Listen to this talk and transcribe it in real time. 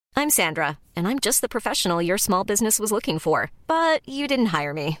I'm Sandra, and I'm just the professional your small business was looking for. But you didn't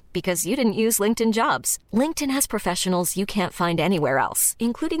hire me because you didn't use LinkedIn Jobs. LinkedIn has professionals you can't find anywhere else,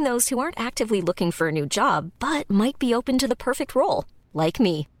 including those who aren't actively looking for a new job, but might be open to the perfect role, like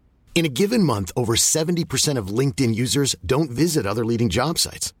me. In a given month, over 70% of LinkedIn users don't visit other leading job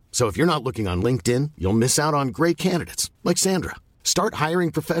sites. So if you're not looking on LinkedIn, you'll miss out on great candidates like Sandra. Start hiring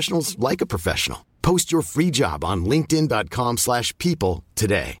professionals like a professional. Post your free job on linkedin.com/people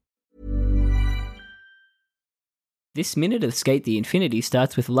today. This minute of Skate the Infinity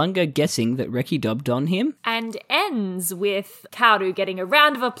starts with Lunga guessing that Reki dobbed on him. And ends with Kaoru getting a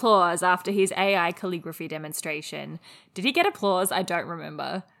round of applause after his AI calligraphy demonstration. Did he get applause? I don't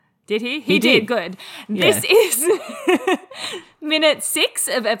remember. Did he? He did. Good. Yeah. This is minute 6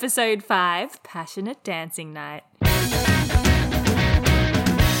 of episode 5, Passionate Dancing Night.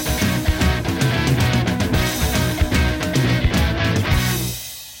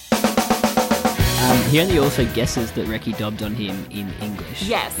 He only also guesses that Reki dobbed on him in English.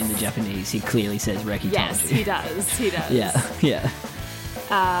 Yes. In the Japanese, he clearly says Reki Yes, told you. he does. He does.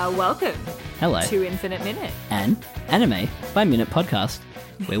 Yeah. Welcome Hello. to Infinite Minute. An Anime by Minute podcast,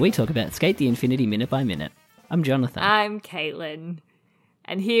 where we talk about Skate the Infinity minute by minute. I'm Jonathan. I'm Caitlin.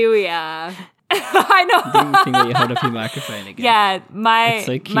 And here we are. I know. The thing where you hold up your microphone again. Yeah, It's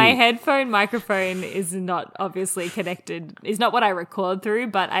so cute. my headphone microphone is not obviously connected. Is not what I record through,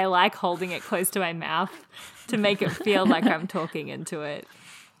 but I like holding it close to my mouth to make it feel like I'm talking into it.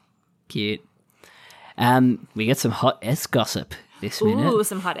 Cute. We get some hot S gossip this minute. Ooh,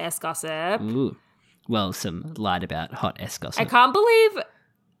 some hot ass gossip. Ooh. Well, some lied about hot S gossip. I can't believe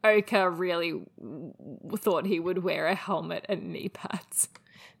Oka really thought he would wear a helmet and knee pads.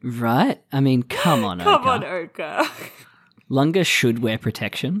 Right? I mean, come on, Come Oka. on, Oka. Lunga should wear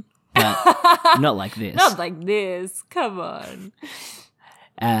protection, but not like this. Not like this. Come on.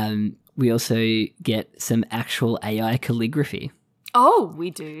 We also get some actual AI calligraphy, Oh,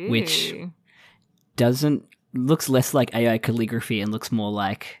 we do. Which- looks less like AI calligraphy and looks more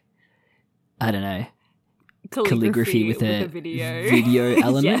like, I don't know, calligraphy with a video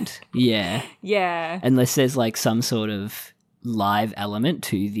element. Yeah. Yeah. Unless there's like some sort of live element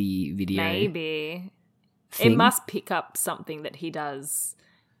to the video. Maybe. thing. It must pick up something that he does.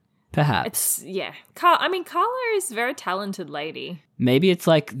 Perhaps. Carla is a very talented lady. Maybe it's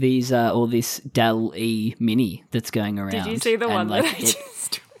like these all this DALL-E mini that's going around. Did you see the one like, that I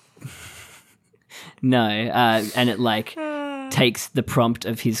just... No, and it like takes the prompt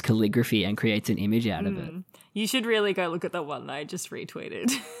of his calligraphy and creates an image out of it. You should really go look at the one that I just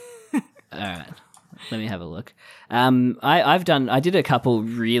retweeted. All right. Let me have a look. I did a couple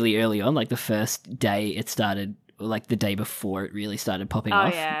really early on, like the first day it started, like the day before it really started popping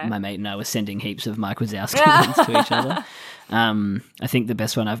off. Yeah. My mate and I were sending heaps of Mike Wazowski ones to each other. I think the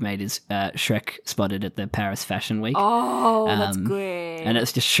best one I've made is Shrek spotted at the Paris Fashion Week. Oh, that's good. And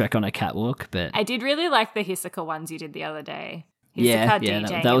it's just Shrek on a catwalk. But I did really like the Hisoka ones you did the other day. yeah,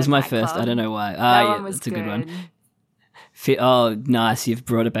 DJing that was at a my nightclub. first. I don't know why. That Yeah, one was that's a good one. good. Oh, nice. You've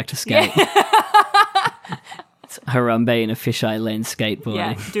brought it back to skate. It's Harambe in a fisheye lens skateboarding.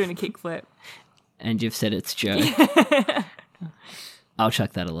 Yeah, doing a kickflip. And you've said it's Joe. I'll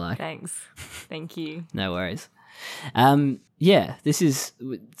chuck that a like. Thanks. Thank you. No worries. Yeah, this is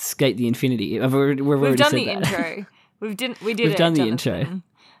Skate the Infinity. We've already We've done said the that. intro. We did We've it, done the Jonathan. intro.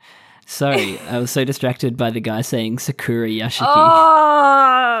 Sorry, I was so distracted by the guy saying Sakura Yashiki.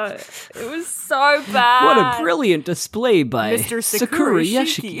 Oh, it was so bad. What a brilliant display by Mr. Sakura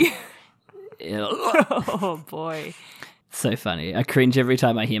Yashiki. Shiki. Ew. Oh, boy. So funny. I cringe every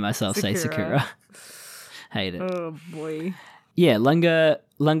time I hear myself say Sakura. Hate it. Oh, boy. Yeah,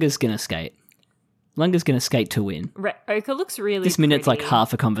 Lunga's gonna skate. Lunga's gonna skate to win. Oka looks really This minute's pretty. like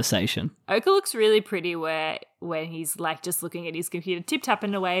half a conversation. Oka looks really pretty when he's like just looking at his computer,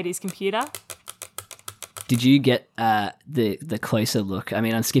 tip-tapping away at his computer. Did you get the closer look? I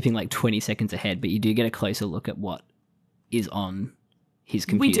mean, I'm skipping like 20 seconds ahead, but you do get a closer look at what is on his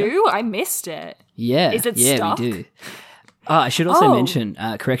computer. We do? I missed it. Yeah. Is it yeah, stock? we do. Oh, I should also mention,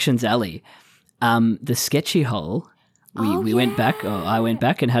 Corrections Alley, the sketchy hole. We went back, I went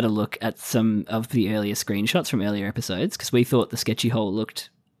back and had a look at some of the earlier screenshots from earlier episodes because we thought the sketchy hole looked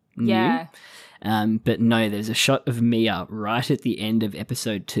new. Yeah. But no, there's a shot of Mia right at the end of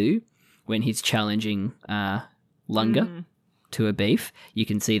episode 2 when he's challenging Lunga to a beef. You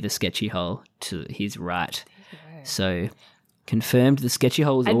can see the sketchy hole to his right. So confirmed the sketchy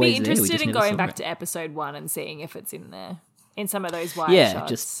hole is I'd always be there. interested in going back to episode 1 and seeing if it's in there. In some of those wide Yeah, shots.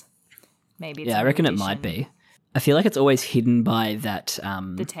 just- Maybe it's Yeah, I an reckon it addition. might be. I feel like it's always hidden by that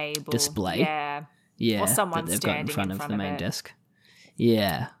The table. display. Yeah. Yeah, Or someone that they've got in standing front in of front the of main it. desk.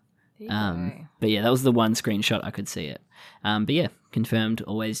 Yeah. There you go. But yeah, that was the one screenshot I could see it. But yeah, confirmed,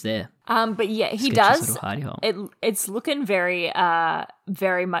 always there. But yeah, he Sketchy does. little hidey hole. It's looking very,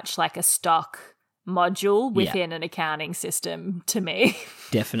 very much like a stock module within an accounting system to me.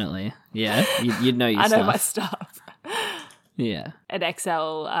 Definitely. Yeah, you'd know your I stuff. know my stuff. Yeah. An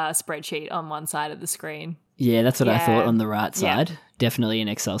Excel spreadsheet on one side of the screen. Yeah, that's what I thought Yeah. on the right Yeah. side. Definitely an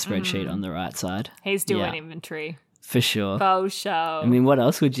Excel spreadsheet on the right side. He's doing Yeah. inventory. For sure. For sure. I mean, what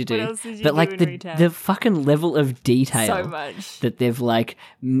else would you do? What else did you but do like in the retail? the fucking level of detail So much. that they've like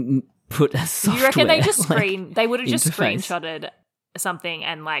put a software. You reckon they just like, they would have just interface. screenshotted something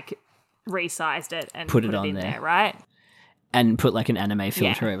and like resized it and Put put it it on in there. there, right? and put like an anime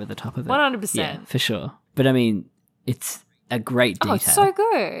filter over the top of it. 100%. Yeah, for sure. But I mean, it's a great detail. Oh, it's so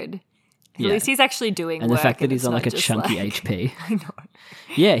good. At Yeah. least he's actually doing and work. the fact that and he's it's on not like a just chunky like- HP. I know.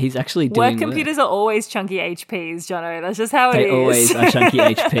 Yeah, he's actually doing Work computers are always chunky HPs, Jono. That's just how it is. They always are chunky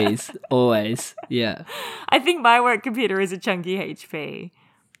HPs. Always. Yeah. I think my work computer is a chunky HP.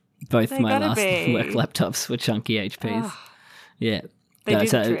 Both They my gotta last be. work laptops were chunky HPs. Yeah. They do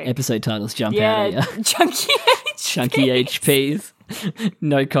So the trick. episode titles jump Yeah, out at you. chunky HP. Chunky HPs.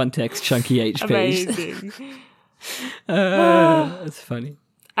 No context, chunky HPs. Amazing. That's funny.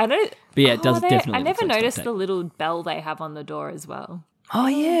 I know. But yeah, it does they- definitely I look never like noticed stuff the little bell they have on the door as well. Oh,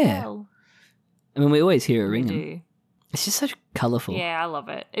 yeah. Bell. I mean, we always hear it They ringing. do. It's just so colourful. Yeah, I love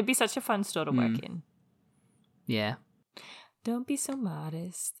it. It'd be such a fun store to work in. Yeah. Don't be so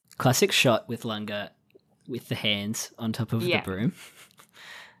modest. Classic shot with Lunga with the hands on top of Yeah. the broom.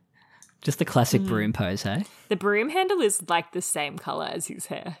 Just the classic broom pose, hey? The broom handle is like the same color as his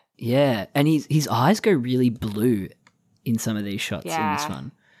hair. Yeah, and his eyes go really blue in some of these shots in this Yeah.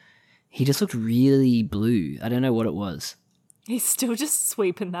 one. He just looked really blue. I don't know what it was. He's still just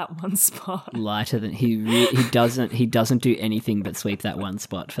sweeping that one spot. Lighter than he doesn't do anything but sweep that one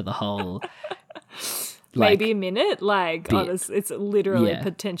spot for the whole Maybe a minute. Like, bit. honest, it's literally Yeah.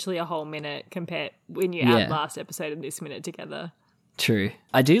 potentially a whole minute compared when you Yeah. add last episode and this minute together. True.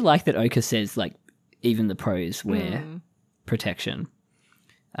 I do like that Oka says like even the pros wear protection.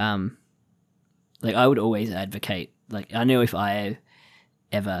 Like I would always advocate. Like I know if I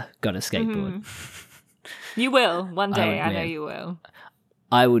ever got a skateboard, You will one day. I know wear- you will.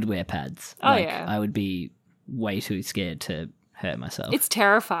 I would wear pads. Oh, Like, yeah. I would be way too scared to hurt myself. It's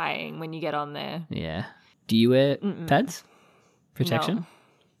terrifying when you get on there. Yeah. Do you wear pads? Protection?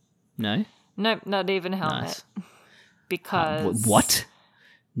 No. Nope, not even a helmet. Nice. Because What?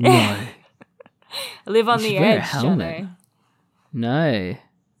 No. I live on You the should wear a edge, helmet. Jono. No.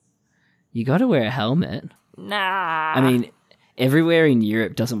 You got to wear a helmet. Nah. I mean, everywhere in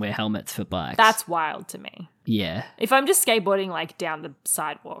Europe doesn't wear helmets for bikes. that's wild to me. Yeah. If I'm just skateboarding like down the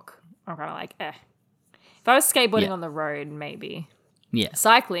sidewalk, I'm kind of like, eh. If I was skateboarding Yeah. on the road, maybe. Yeah.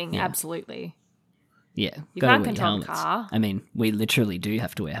 Cycling, absolutely. Yeah. You Gotta can't wear your control the helmets. car. I mean, we literally do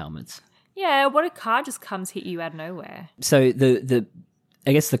have to wear helmets. Yeah, what if a car just comes hit you out of nowhere? So the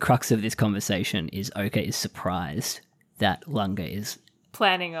I guess the crux of this conversation is Oka is surprised that Lunga is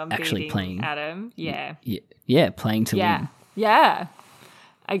Planning on Actually beating playing. Adam. Yeah. playing to Yeah. win. Yeah.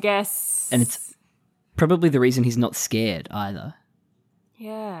 I guess. And it's probably the reason he's not scared either.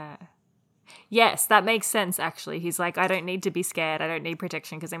 Yeah. Yes, that makes sense, actually. He's like, I don't need to be scared. I don't need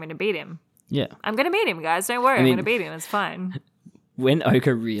protection because I'm going to beat him. Yeah. I'm going to beat him, guys. Don't worry. I'm mean- going to beat him. It's fine. When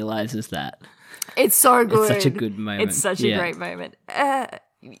Oka realizes that, It's so good. such a good moment. It's such a Yeah. great moment.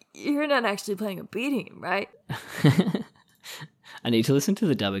 You're not actually playing a beating him, right? I need to listen to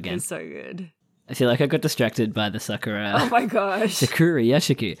the dub again. It's so good. I feel like I got distracted by the Sakura Oh my gosh. Sakura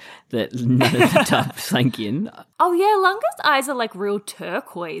Yashiku that none of the dub sank in. Oh yeah, Lunga's eyes are like real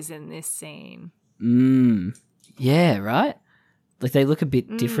turquoise in this scene. Yeah, right? Like they look a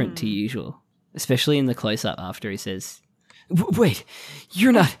bit different to usual, especially in the close up after he says, "Wait,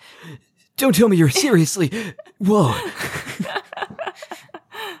 you're not. Don't tell me you're seriously. Whoa."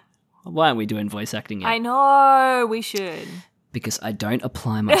 Why aren't we doing voice acting yet? I know, we should. Because I don't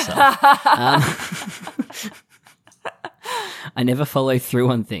apply myself. I never follow through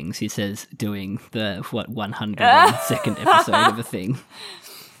on things, he says, doing the, 102nd episode of a thing.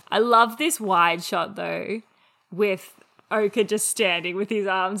 I love this wide shot though, with Oka just standing with his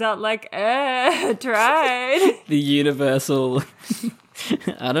arms out like, tried. The universal...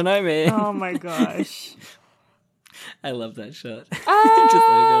 I don't know, man. Oh my gosh. I love that shot. Just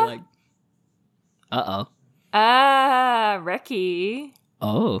Oka like... Uh-oh. Reki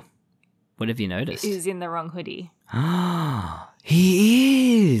Oh. What have you noticed? is in the wrong hoodie.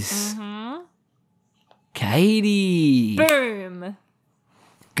 He is. Katie. Boom.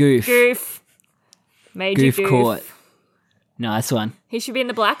 Goof. Goof. Major Goof goof. caught. Nice one. He should be in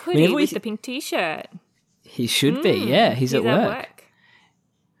the black hoodie Whenever with the pink t-shirt. He should be, yeah. He's at work.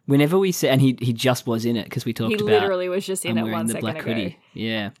 Whenever we say, and he just was in it because we talked about. He literally was just in it wearing 1 the second black ago. hoodie.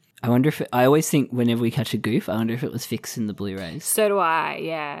 Yeah. I wonder if I always think whenever we catch a goof, I wonder if it was fixed in the Blu-rays. So do I,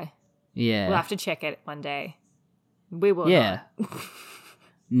 yeah. Yeah. We'll have to check it one day. We will. Yeah.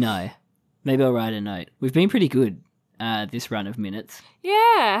 No. Maybe I'll write a note. We've been pretty good this run of minutes. Yeah,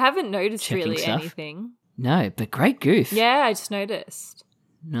 I haven't noticed Checking really stuff. anything. No, but great goof. Yeah, I just noticed.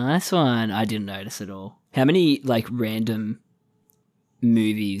 Nice one. I didn't notice at all. How many like random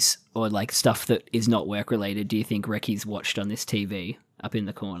movies or like stuff that is not work related do you think Recky's watched on this TV up in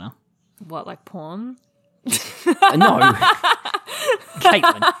the corner? What, like porn? No.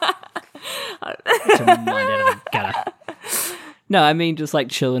 Caitlin. Get your mind out of the gutter. No, I mean just like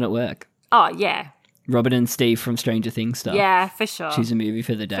chilling at work. Oh, yeah. Robin and Steve from Stranger Things stuff. Yeah, for sure. Choose a movie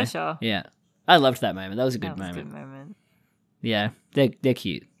for the day. For sure. Yeah. I loved that moment. That was a good That was a moment. good moment. Yeah. They're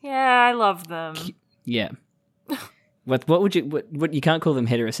cute. Yeah, I love them. Yeah. What would you you can't call them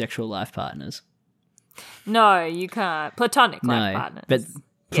heterosexual life partners. No, you can't. Platonic life No. partners. But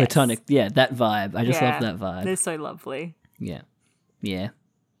platonic, yeah, that vibe. I just Yeah, love that vibe. They're so lovely. Yeah. Yeah.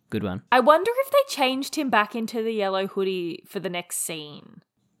 Good one. I wonder if they changed him back into the yellow hoodie for the next scene.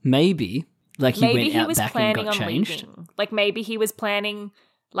 Maybe. Like he Maybe went he out was back and planning got on changed. leaving. Like maybe he was planning,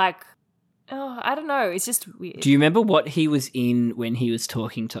 like, oh, I don't know. It's just weird. Do you remember what he was in when he was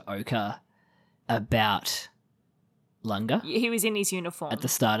talking to Oka about Lunga? He was in his uniform. At the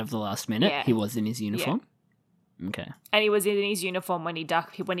start of the last minute? Yeah. He was in his uniform? Okay. And he was in his uniform when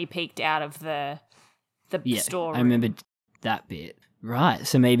he peeked out of the store. I remember that bit. Right.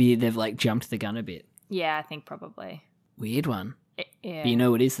 So maybe they've like jumped the gun a bit. Yeah, I think probably. Weird one. Yeah. But you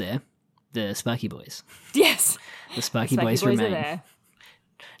know what is there? The Sparky Boys. Yes. The Sparky Sparky Boys Boys remain. are there.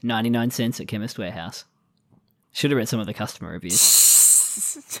 99 cents at Chemist Warehouse. Should have read some of the customer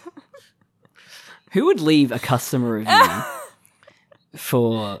reviews. Who would leave a customer review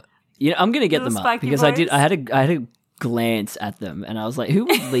for... I'm going to get them up Spiky because Boys? I had a glance at them and I was like, who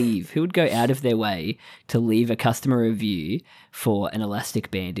would leave? Who would go out of their way to leave a customer review for an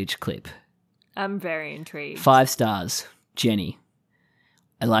elastic bandage clip? I'm very intrigued. 5 stars. Jenny.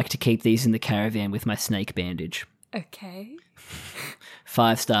 I like to keep these in the caravan with my snake bandage. Okay.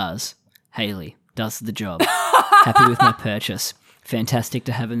 5 stars. Haley. Does the job. Happy with my purchase. Fantastic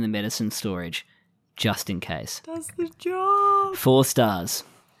to have in the medicine storage. Just in case. Does the job. 4 stars.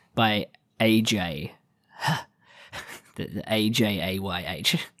 By AJ. the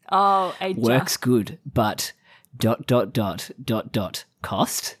AJAYH. Oh, a Works good, but ...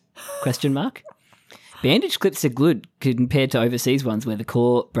 cost? Question mark. Bandage clips are good compared to overseas ones where the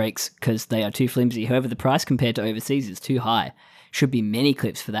core breaks because they are too flimsy. However, the price compared to overseas is too high. Should be many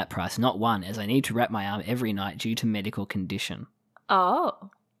clips for that price, not one, as I need to wrap my arm every night due to medical condition. Oh.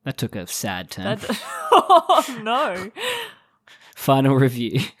 That took a sad turn. Oh, no. Final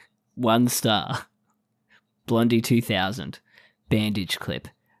review. 1 star. Blondie 2000. Bandage clip.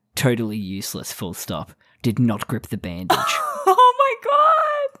 Totally useless, full stop. Did not grip the bandage. Oh, my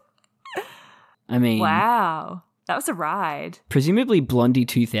God. I mean... Wow. That was a ride. Presumably Blondie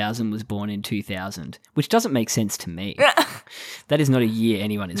 2000 was born in 2000, which doesn't make sense to me. That is not a year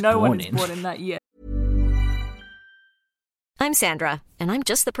anyone is No born one is in. born in that year. I'm Sandra, and I'm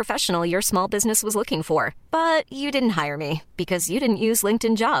just the professional your small business was looking for. But you didn't hire me because you didn't use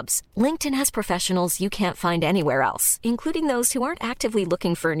LinkedIn Jobs. LinkedIn has professionals you can't find anywhere else, including those who aren't actively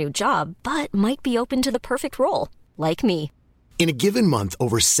looking for a new job, but might be open to the perfect role, like me. In a given month,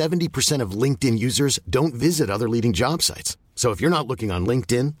 over 70% of LinkedIn users don't visit other leading job sites. So if you're not looking on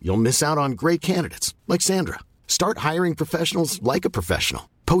LinkedIn, you'll miss out on great candidates like Sandra. Start hiring professionals like a professional.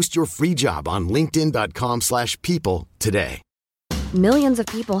 Post your free job on linkedin.com/people today. Millions of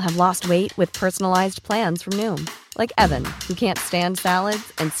people have lost weight with personalized plans from Noom. Like Evan, who can't stand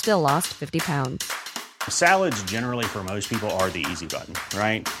salads and still lost 50 pounds. Salads generally for most people are the easy button,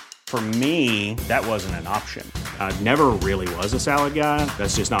 right? For me, that wasn't an option. I never really was a salad guy.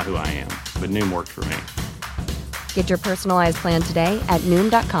 That's just not who I am. But Noom worked for me. Get your personalized plan today at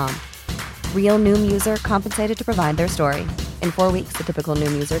Noom.com. Real Noom user compensated to provide their story. In 4 weeks, the typical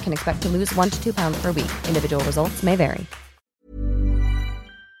Noom user can expect to lose 1 to 2 pounds per week. Individual results may vary.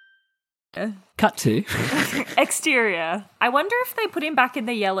 Cut to. Exterior. I wonder if they put him back in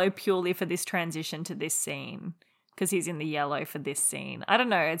the yellow purely for this transition to this scene. Because he's in the yellow for this scene. I don't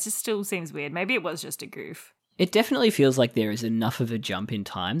know. It just still seems weird. Maybe it was just a goof. It definitely feels like there is enough of a jump in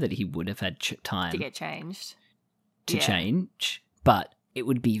time that he would have had time To get changed. to Yeah. change, but it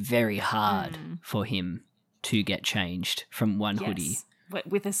would be very hard for him to get changed from one hoodie Yes.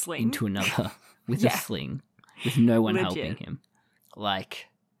 With a sling. into another with Yeah. a sling. with no one Legit. helping him. Like,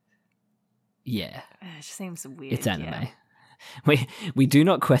 yeah, It just seems weird. it's anime. Yeah. We do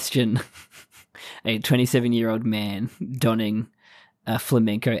not question a 27-year-old man donning a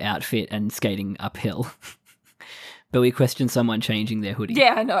flamenco outfit and skating uphill, but we question someone changing their hoodie.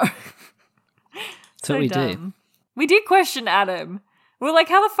 Yeah, I know. That's what we do. We did question Adam. We're like,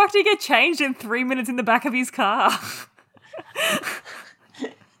 how the fuck did he get changed in 3 minutes in the back of his car?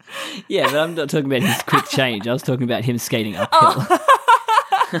 Yeah, but I'm not talking about his quick change. I was talking about him skating uphill.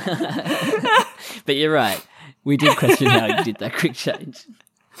 But you're right. We did question how he did that quick change.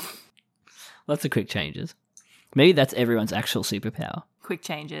 Lots of quick changes. Maybe that's everyone's actual superpower. Quick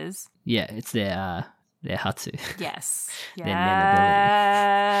changes. Yeah, it's their Hatsu. Yes. Their Nen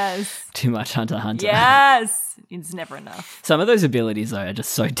ability. Yes. Too much Hunter x Hunter. Yes. It's never enough. Some of those abilities, though, are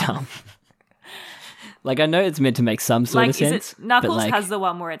just so dumb. Like, I know it's meant to make some sort of sense. Knuckles but like, has the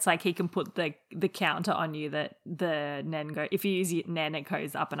one where it's like he can put the counter on you that the Nen go. If you use Nen, it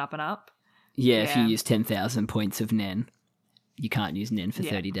goes up and up and up. yeah, if you Yeah. use 10,000 points of Nen, you can't use Nen for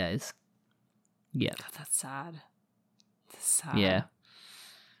 30 days. Yeah. God, that's sad. That's sad. Yeah.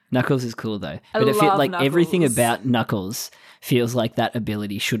 Knuckles is cool though. I But I feel love like everything Knuckles. about Knuckles feels like that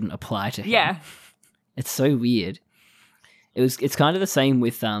ability shouldn't apply to him. Yeah. It's so weird. It's kind of the same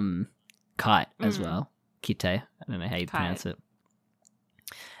with Kite as well. Kite. I don't know how you pronounce it.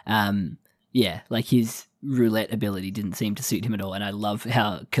 Yeah, like his roulette ability didn't seem to suit him at all, and I love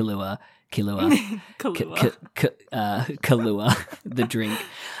how Kahlua, Kahlua. Kahlua, the drink,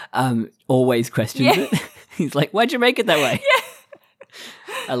 always questions Yeah. it. He's like, "Why'd you make it that way?"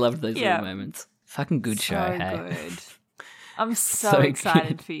 I loved those Yeah. little moments. Fucking good show, So hey? good. I'm so, So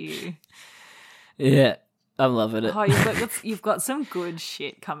excited good. for you. Yeah, I'm loving it. Oh, you've got some good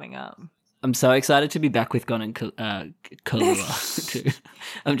shit coming up. I'm so excited to be back with Gon and Kahlua too.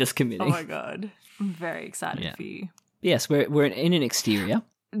 I'm just committing. Oh my god. I'm very excited Yeah. for you. Yes, we're in an exterior.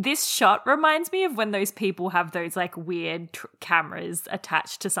 This shot reminds me of when those people have those like weird cameras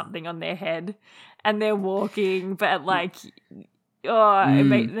attached to something on their head and they're walking, but like,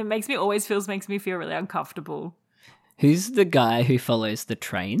 it makes me feel really uncomfortable. Who's the guy who follows the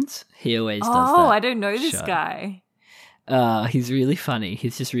trains? He always does that. Oh, I don't know this shot. guy. He's really funny.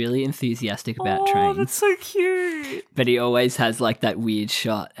 He's just really enthusiastic about Oh, trains. that's so cute. But he always has like that weird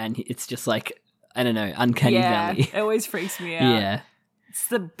shot, and it's just like, I don't know, uncanny valley. It always freaks me out. Yeah. It's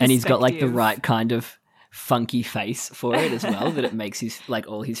the And he's got like the perspective. right kind of funky face for it as well, that it makes his like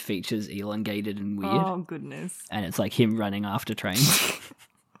all his features elongated and weird. Oh goodness. And it's like him running after trains.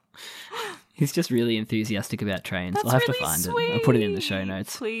 He's just really enthusiastic about trains. That's I'll have really to find it. I'll put it in the show sweet,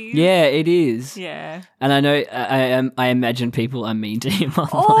 notes. please. Yeah, it is. Yeah. And I know I imagine people are mean to him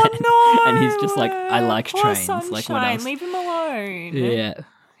online. Oh no! And he's just like, I like Poor trains. Sunshine. Like, what else? Leave him alone. Yeah,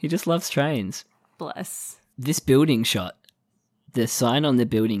 he just loves trains. Bless. This building shot, the sign on the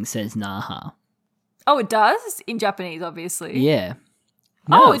building says Naha. Oh, it does in Japanese, obviously. Yeah.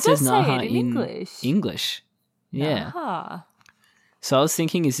 Oh, it it says does say Naha it in English. English. Yeah. Ah. So I was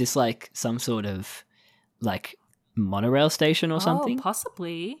thinking, is this like some sort of like monorail station or something? Oh,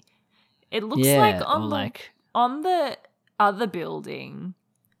 possibly. It looks Yeah, like or like on the other building.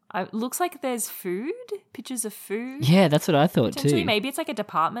 It looks like there's food, pictures of food. yeah, that's what I thought Potentially, too. maybe it's like a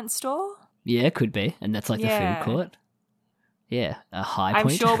department store. Yeah, it could be, and that's like the Yeah. food court. Yeah, a high I'm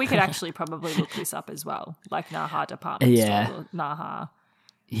point. sure we could actually probably look this up as well, like Naha department Yeah. store, or Naha.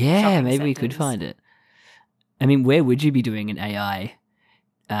 yeah, shopping maybe we could centres. find it. I mean, where would you be doing an AI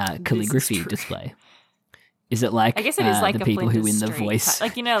calligraphy true. display? Is it like I guess it is like the a people who Flinders win the Street voice type-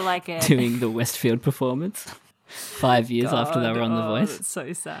 like you know, like a doing the Westfield performance 5 years after they were on the God, voice? It's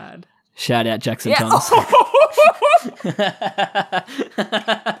so sad. Shout out Jackson Yeah. Thomas.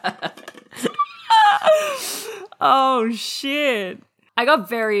 Oh shit! I got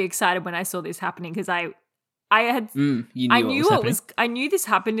very excited when I saw this happening because I had You knew I what knew was what happening? was I knew this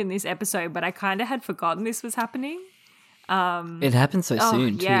happened in this episode, but I kind of had forgotten this was happening. It happened so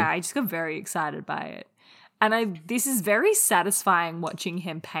soon too. Yeah, I just got very excited by it. And this is very satisfying watching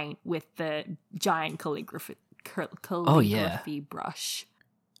him paint with the giant calligraphy brush.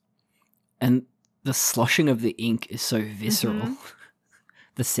 And the sloshing of the ink is so visceral.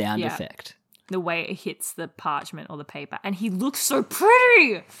 The sound Yeah. effect. The way it hits the parchment or the paper. And he looks so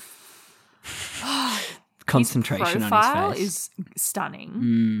pretty. Concentration his on profile his face. is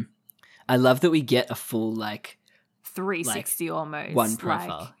stunning. I love that we get a full 360 almost. one like,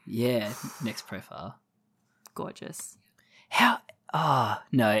 profile. Yeah, next profile. gorgeous. How? Oh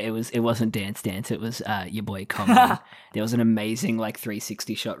no, it wasn't Dance Dance. It was your boy Common. There was an amazing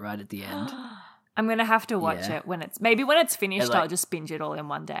 360 shot right at the end. I'm gonna have to watch Yeah. it when it's finished. like- I'll just binge it all in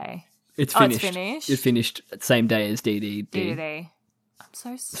one day. It's Oh, finished. it's finished? It finished same day as DDD. DDD.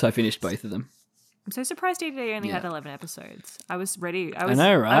 So I finished both of them. I'm so surprised DDD only had Yeah. 11 episodes. I was ready. I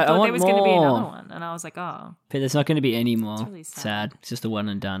know, right? I I thought want there was going to be more. another one, and I was like, oh. But there's not going to be any more. really sad. It's just a one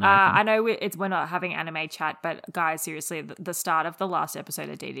and done. I reckon. I know we're not having anime chat, but guys, seriously, the start of the last episode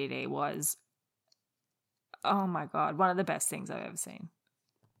of DDD was, oh my god, one of the best things I've ever seen.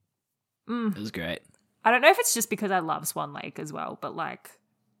 It was great. I don't know if it's just because I love Swan Lake as well, but like,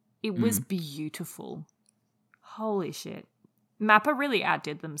 it was beautiful. Holy shit. Mappa really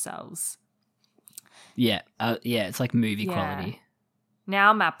outdid themselves. Yeah, it's like movie Yeah. quality.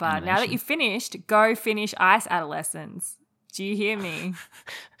 Now, Mappa, now that Animation. you've finished, go finish Ice Adolescence. Do you hear me?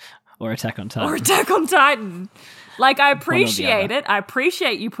 Or Attack on Titan. Or Attack on Titan. Like, I One or the appreciate other. it. I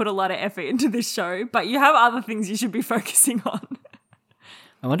appreciate you put a lot of effort into this show, but you have other things you should be focusing on.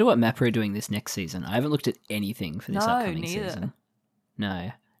 I wonder what Mappa are doing this next season. I haven't looked at anything for this No, upcoming neither. season. No.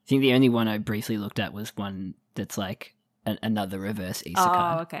 I think the only one I briefly looked at was one that's like another reverse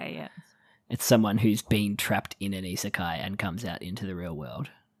isekai. Oh, okay, yeah. It's someone who's been trapped in an isekai and comes out into the real world.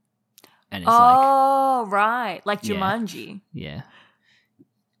 And it's Oh, right. Like Yeah. Jumanji. yeah.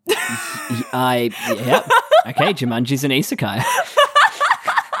 Yeah. Okay, Jumanji's an isekai.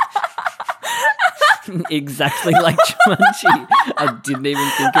 Exactly like Jumanji. I didn't even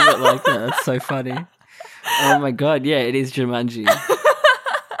think of it like that. That's so funny. Oh my god, yeah, it is Jumanji.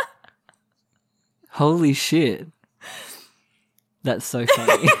 Holy shit. That's so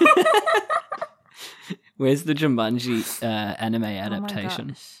funny. Where's the Jumanji anime adaptation?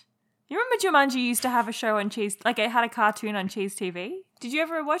 gosh. You remember Jumanji used to have a show on Cheese, like it had a cartoon on Cheese TV? Did you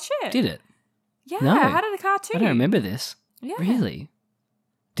ever watch it? Did it? Yeah, No. it had a cartoon. I don't remember this. Yeah. Really?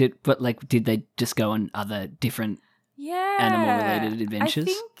 Did they just go on other different Yeah. animal-related adventures?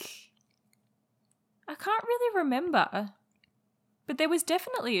 I can't really remember. But there was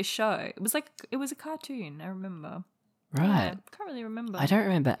definitely a show. It was a cartoon, I remember. Right. Yeah, can't really remember. I don't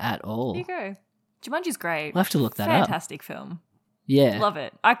remember at all. There you go. Jumanji's great. We'll have to look that up. Fantastic film. Yeah. Love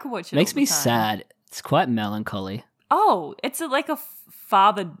it. I could watch it. Makes all the me time. sad. It's quite melancholy. Oh, it's a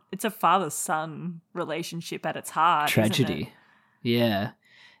father-son relationship at its heart. isn't it? Tragedy. Yeah.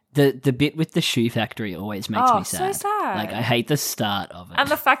 The bit with the shoe factory always makes Oh, me so sad. sad. Like I hate the start of it. And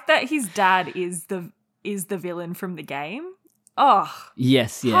the fact that his dad is the villain from the game. Oh,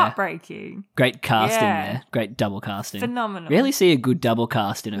 yes, yeah. heartbreaking. Great casting Yeah. there. Great double casting. Phenomenal. Rarely see a good double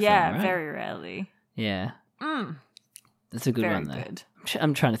cast in a Yeah, film, right? very rarely. Yeah. Mm, That's a good very one though. good.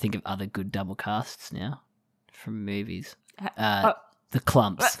 I'm trying to think of other good double casts now from movies. oh. The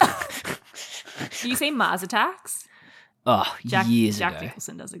Clumps. Do you see Mars Attacks? Oh, Jack years ago.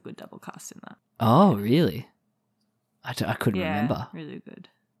 Nicholson does a good double cast in that. Oh, really? I couldn't Yeah, remember. really good.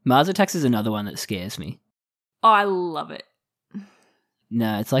 Mars Attacks is another one that scares me. Oh, I love it.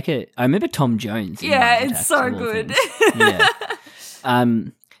 No, it's like I remember Tom Jones. in Yeah, Mars it's Attacks, so of all good. things. Yeah.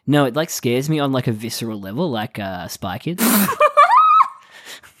 No, it like scares me on like a visceral level, like Spy Kids.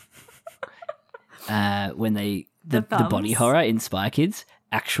 When the body thumbs? horror in Spy Kids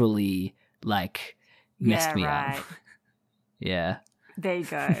actually like messed Yeah, me right. up. Yeah. There you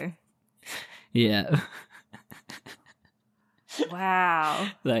go. Yeah. Wow.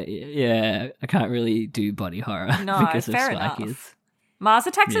 Like yeah, I can't really do body horror No, because of fair Spy enough. Kids. Mars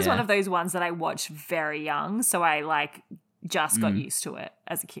Attacks is Yeah. one of those ones that I watched very young, so I like just got used to it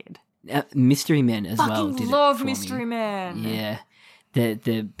as a kid. Mystery Men as well. Fucking Did love it for Mystery me. Man. Yeah.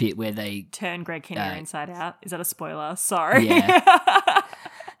 The bit where they Turn Greg Kinnear inside out. Is that a spoiler? Sorry. Yeah.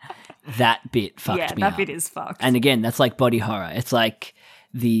 that bit fucked Yeah, me that up. bit is fucked. And again, that's like body horror. It's like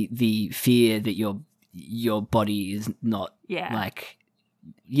the fear that your body is not Yeah. like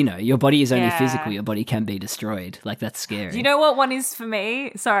your body is only Yeah. physical, your body can be destroyed. Like that's scary. Do you know what one is for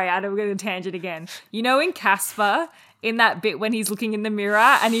me? Sorry, I don't go to tangent again. You know in Casper, in that bit when he's looking in the mirror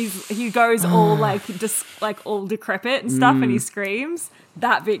and he goes all like just like all decrepit and stuff and he screams?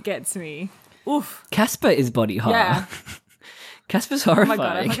 That bit gets me. Oof. Casper is body horror. Yeah. Casper's Oh horrifying. my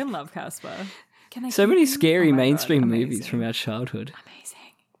god, I fucking love Casper. Can I So keep many him? scary Oh my God, mainstream movies amazing. from our childhood. Amazing.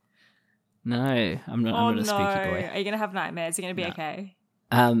 No, I'm not. Oh I'm not a no. spooky boy. Are you gonna have nightmares? Are you gonna be okay?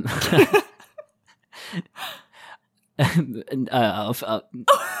 I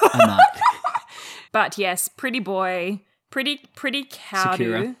might. But yes, pretty boy, pretty cow.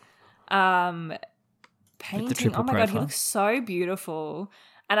 Sakura. Painting. triple Oh my god, he profile. looks so beautiful,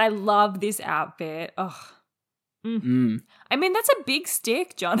 and I love this outfit. Oh, I mean that's a big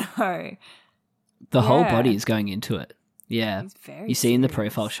stick, Jono. The whole Yeah. body is going into it. Yeah. He's very You see in the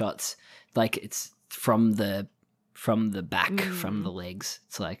serious. profile shots, like it's from the back, from Mm. the legs.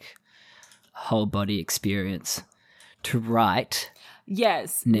 It's like a whole body experience. To write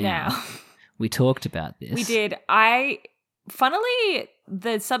Yes. Now. Now. We talked about this. We did. Funnily,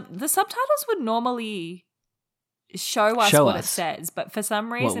 the subtitles would normally show us what it says, but for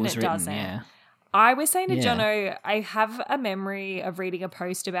some reason it doesn't. Yeah. I was saying to Jono, I have a memory of reading a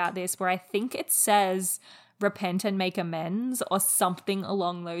post about this where I think it says repent and make amends or something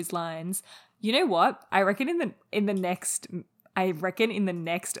along those lines. You know what? I reckon in the next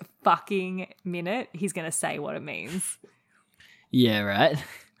fucking minute he's going to say what it means. Yeah, right.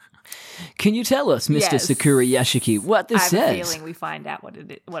 Can you tell us, Mr. Yes. Sakura Yashiki, what this says? I have a feeling we find out what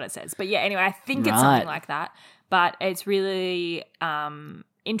it says. But yeah, anyway, I think it's something like that. But it's really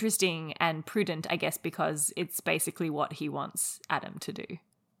interesting and prudent, I guess, because it's basically what he wants Adam to do.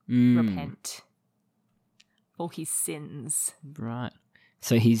 Repent for his sins. Right.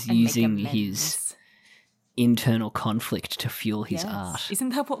 So he's and using make his amends. internal conflict to fuel his Yes. art. Isn't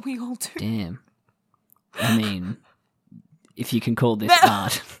that what we all do? Damn. I mean, if you can call this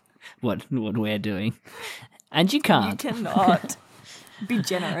art, what we're doing. And you You can't. cannot. Be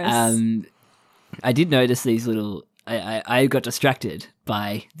generous. I did notice these little... I got distracted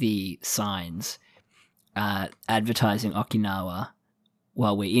by the signs advertising Okinawa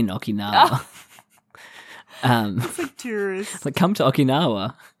while we're in Okinawa. It's like tourists. Like, come to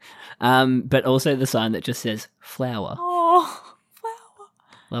Okinawa. But also the sign that just says flower. Oh, flower.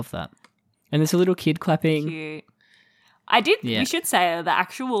 Love that. And there's a little kid clapping. Cute. I did. Yeah. We should say the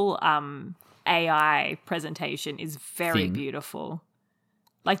actual AI presentation is very beautiful.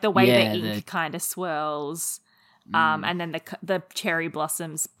 Like the way the ink kind of swirls, and then the cherry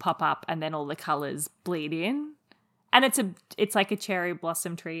blossoms pop up, and then all the colors bleed in, and it's like a cherry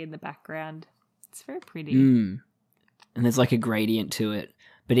blossom tree in the background. It's very pretty. And there's like a gradient to it.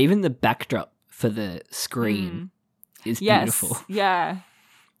 But even the backdrop for the screen is beautiful. Yeah.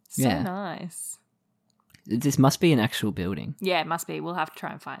 So Yeah. nice. This must be an actual building. Yeah, it must be. We'll have to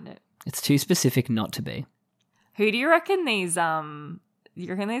try and find it. It's too specific not to be. Who do you reckon these you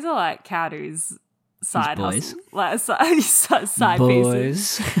reckon these are like Cowdoo's side boys? hustle, like side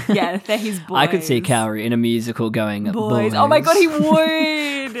Boys. pieces? Yeah, they're his boys. I could see Kaoru in a musical going, boys. Oh my god, he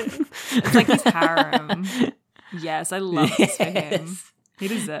would. It's like his harem. Yes, I love this for him. He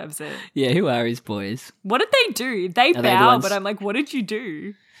deserves it. Yeah, who are his boys? What did they do? They the bow, ones- but I'm like, what did you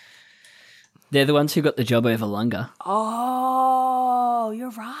do? They're the ones who got the job over Lunga. Oh, you're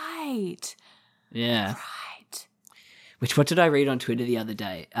right. Yeah. Right. Which, what did I read on Twitter the other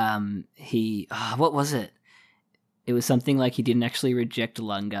day? What was it? It was something like he didn't actually reject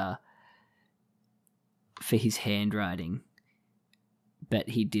Lunga for his handwriting, but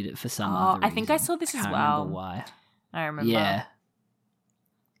he did it for some other reason. I think I saw this as Can't well. remember why. I remember. Yeah.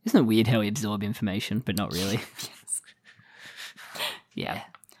 Isn't it weird how we absorb information, but not really? Yes. Yeah.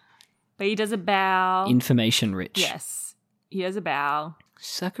 But he does a bow. Information rich. Yes. He does a bow.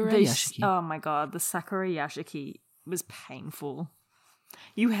 Sakura The- Yashiki. Oh my god, the Sakura Yashiki was painful.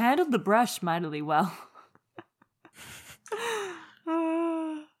 You handled the brush mightily well.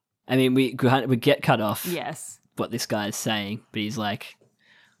 I mean, we get cut off Yes. what this guy is saying, but he's like,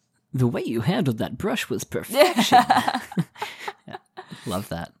 the way you handled that brush was perfection. Yeah, love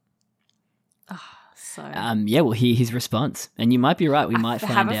that. So Yeah, we'll hear his response. And you might be right, we might I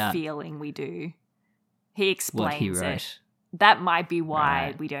find have a out feeling we do. He explains what he it. wrote. That might be why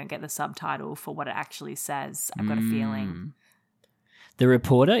Right. we don't get the subtitle for what it actually says. I've got a feeling. The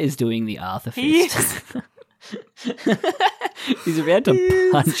reporter is doing the Arthur He fist. He's about to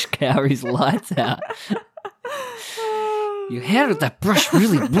punch Kaori's lights out. You handled that brush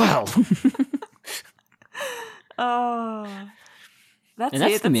really well. Oh. That's And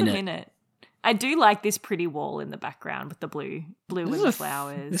that's it. the That's minute. a minute. I do like this pretty wall in the background with the blue and the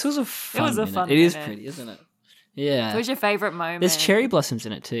flowers. This was a fun was a minute. fun It is minute. pretty, isn't it? Yeah. What was your favourite moment? There's cherry blossoms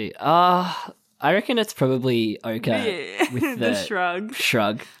in it too. I reckon it's probably Oka Yeah. with the shrug.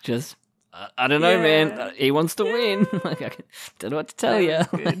 Shrug. Just, I don't know, Yeah. man. He wants to win. Like, I don't know what to tell That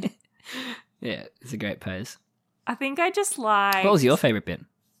you. was good. Yeah, it's a great pose. I think I just like. What was your favourite bit?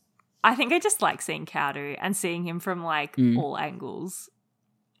 I think I just like seeing Kaoru and seeing him from like Mm. all angles.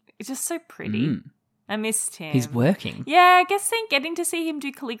 It's just so pretty. I missed him. He's working. Yeah, I guess getting to see him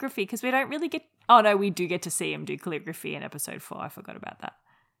do calligraphy because we don't really get. Oh no, we do get to see him do calligraphy in episode 4. I forgot about that.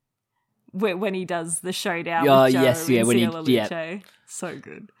 When he does the showdown with Joe yes, yeah, and when he- Cielo yeah. Luce. So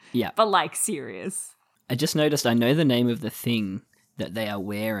good. Yeah. But like serious. I just noticed, I know the name of the thing that they are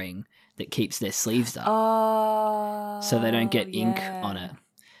wearing that keeps their sleeves up Oh. so they don't get ink on it.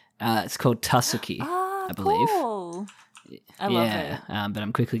 It's called Tasuki, I believe. Cool. I love it. But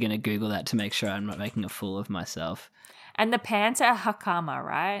I'm quickly going to Google that to make sure I'm not making a fool of myself. And the pants are hakama,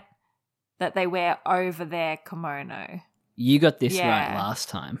 right? That they wear over their kimono. You got this Yeah. right last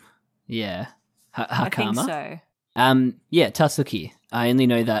time. Yeah. I think Hakama. so. Yeah, Tatsuki. I only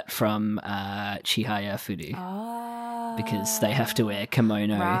know that from Chihaya Fudu because they have to wear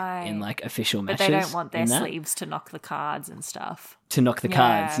kimono Right. in like official But matches. they don't want their in that. sleeves to knock the cards and stuff. To knock the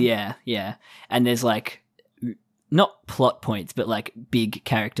cards. Yeah, yeah. And there's like not plot points, but like big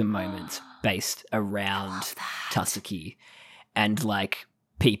character moments based around Tatsuki and like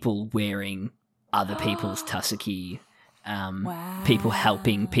people wearing other people's Tatsuki. People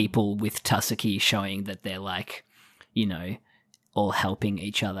helping people with Tatsuki, showing that they're like, you know, all helping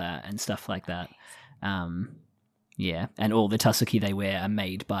each other and stuff like that. Yeah, and all the Tatsuki they wear are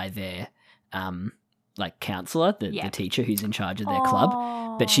made by their like counselor, the teacher who's in charge of their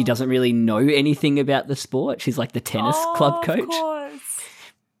club, but she doesn't really know anything about the sport. She's like the tennis club coach. Of course.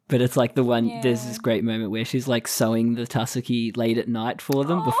 But it's like the one, there's this great moment where she's like sewing the Tatsuki late at night for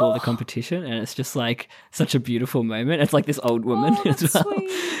them before the competition. And it's just like such a beautiful moment. It's like this old woman as well.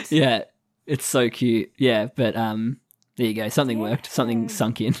 Sweet. Yeah, it's so cute. Yeah, but there you go. Something worked. Something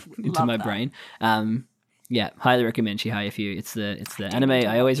sunk in into Love my that. brain. Yeah, highly recommend Chihaya Fu. It's the anime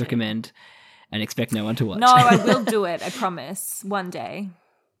I always recommend and expect no one to watch. No, I will do it. I promise. One day.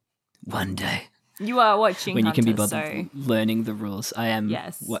 One day. You are watching When Hunter, you can be bothered so learning the rules. I am.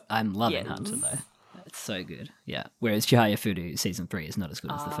 Yes. I'm loving Yes. Hunter though. It's so good. Yeah. Whereas Chihaya Fudu season 3 is not as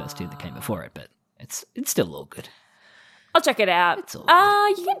good as the first two that came before it, but it's still all good. I'll check it out. It's all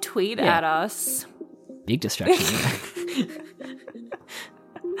You can tweet Yeah. at us. Big distraction.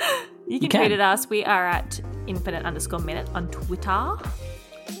 You can can. tweet at us. We are at infinite_minute on Twitter.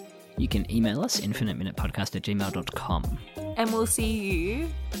 You can email us, infiniteminutepodcast@gmail.com. And we'll see you.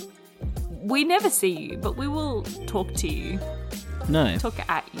 We never see you, but we will talk to you. No. Talk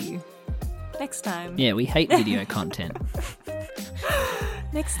at you. Next time. Yeah, we hate video content.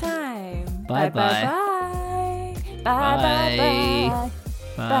 Next time. Bye-bye. Bye bye.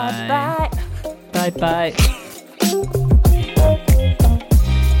 Bye bye bye. Bye bye. Bye-bye.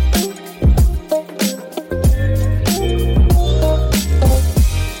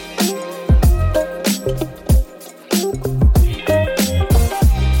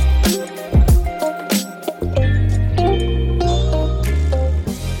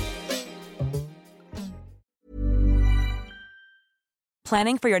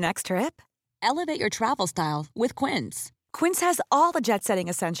 Planning for your next trip? Elevate your travel style with Quince. Quince has all the jet-setting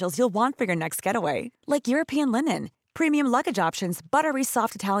essentials you'll want for your next getaway, like European linen, premium luggage options, buttery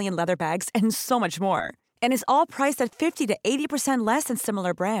soft Italian leather bags, and so much more. And is all priced at 50 to 80% less than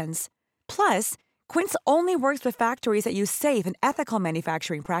similar brands. Plus, Quince only works with factories that use safe and ethical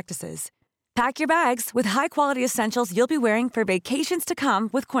manufacturing practices. Pack your bags with high-quality essentials you'll be wearing for vacations to come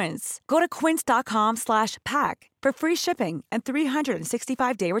with Quince. Go to quince.com/pack for free shipping and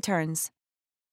 365-day returns.